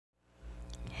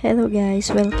Hello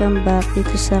guys, welcome back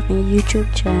dito sa aking YouTube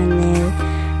channel.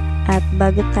 At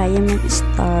bago tayo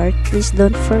mag-start, please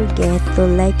don't forget to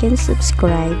like and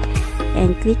subscribe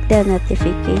and click the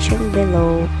notification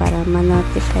below para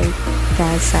ma-notify ka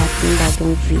sa ating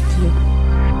bagong video.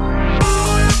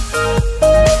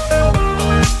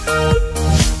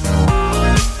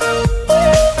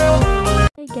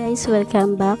 Hey guys,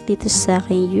 welcome back dito sa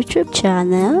aking YouTube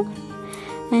channel.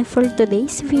 And for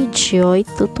today's video,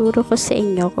 ituturo ko sa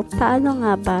inyo kung paano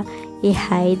nga ba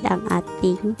i-hide ang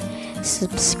ating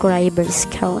subscribers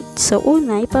count. So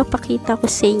una, ipapakita ko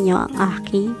sa inyo ang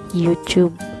aking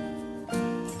YouTube.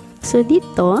 So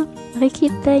dito,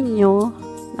 makikita nyo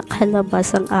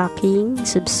nakalabas ang aking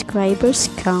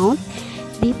subscribers count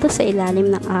dito sa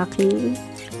ilalim ng aking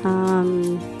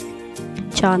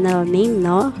channel name,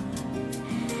 no?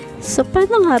 So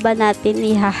paano nga ba natin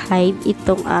i-hide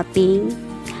itong ating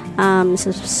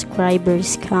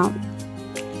subscribers count?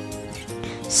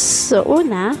 So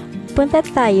una, punta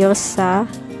tayo sa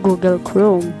Google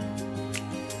Chrome.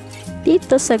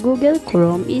 Dito sa Google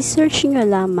Chrome, i-search nyo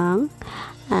lamang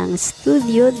ang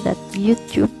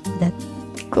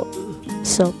studio.youtube.com.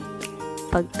 So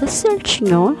pagka-search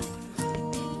nyo,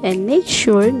 and make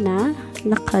sure na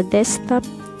naka-desktop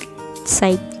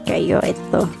site kayo.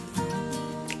 Ito.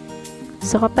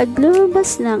 So kapag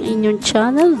lumabas ng inyong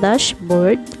channel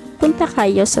dashboard, punta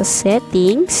kayo sa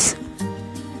settings.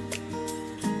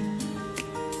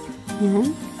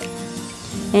 Yan.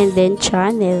 And then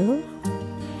channel,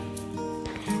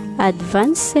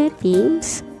 advanced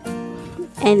settings,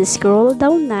 and scroll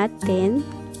down natin.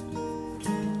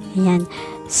 Ayan.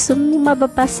 So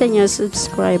mababasa nyo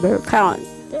subscriber count.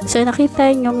 So nakita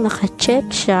nyo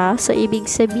naka-check siya. So ibig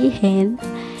sabihin,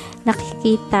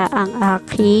 nakikita ang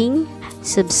aking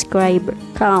subscriber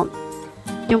count.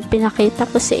 Yung pinakita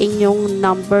ko sa inyong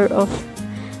number of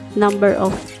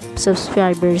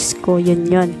subscribers ko,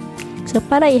 yun. So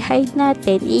para i-hide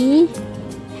natin,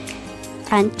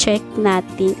 uncheck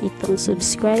natin itong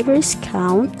subscribers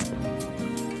count,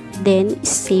 then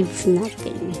save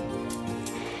natin.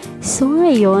 So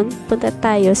ngayon, punta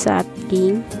tayo sa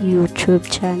ating YouTube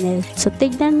channel. So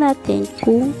tignan natin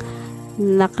kung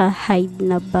naka-hide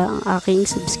na ba ang aking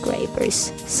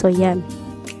subscribers. So yan.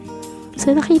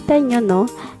 So nakita nyo, no,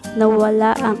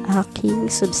 nawala ang aking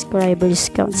subscribers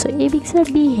count. So ibig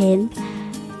sabihin,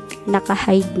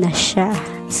 naka-hide na siya.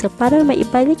 So para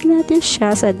maibalik natin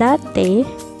siya sa dati,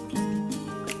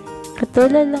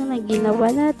 katulad lang na ginawa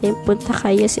natin, punta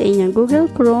kayo sa inyong Google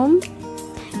Chrome,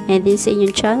 and then sa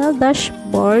inyong channel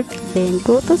dashboard, then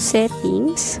go to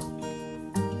settings,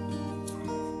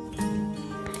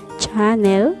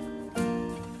 channel,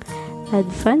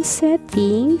 advanced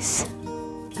settings,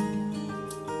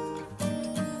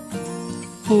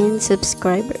 and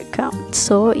subscriber count.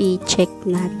 So i-check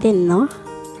natin, no?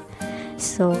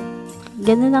 So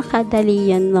ganun na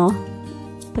kadali yan, no?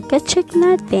 Pagka-check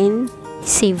natin,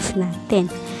 save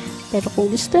natin. Pero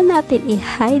kung gusto natin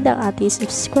i-hide ang ating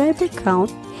subscriber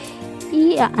count,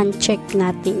 i-uncheck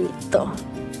natin ito.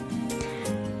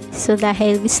 So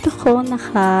dahil gusto ko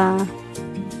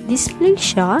naka-display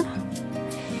siya,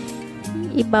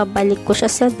 ibabalik ko siya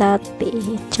sa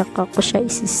dati, tsaka ko siya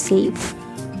isi-save.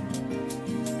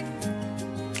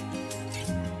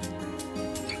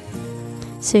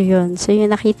 So yun,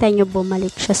 nakita nyo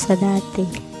bumalik siya sa dati.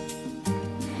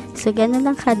 So ganun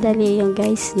lang kadali yung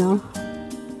guys, no?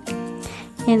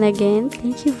 And again,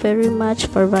 thank you very much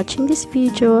for watching this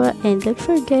video, and don't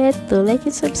forget to like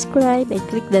and subscribe and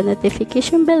click the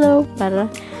notification below para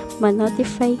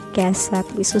ma-notify ka sa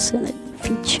ating susunod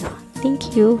video.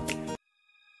 Thank you.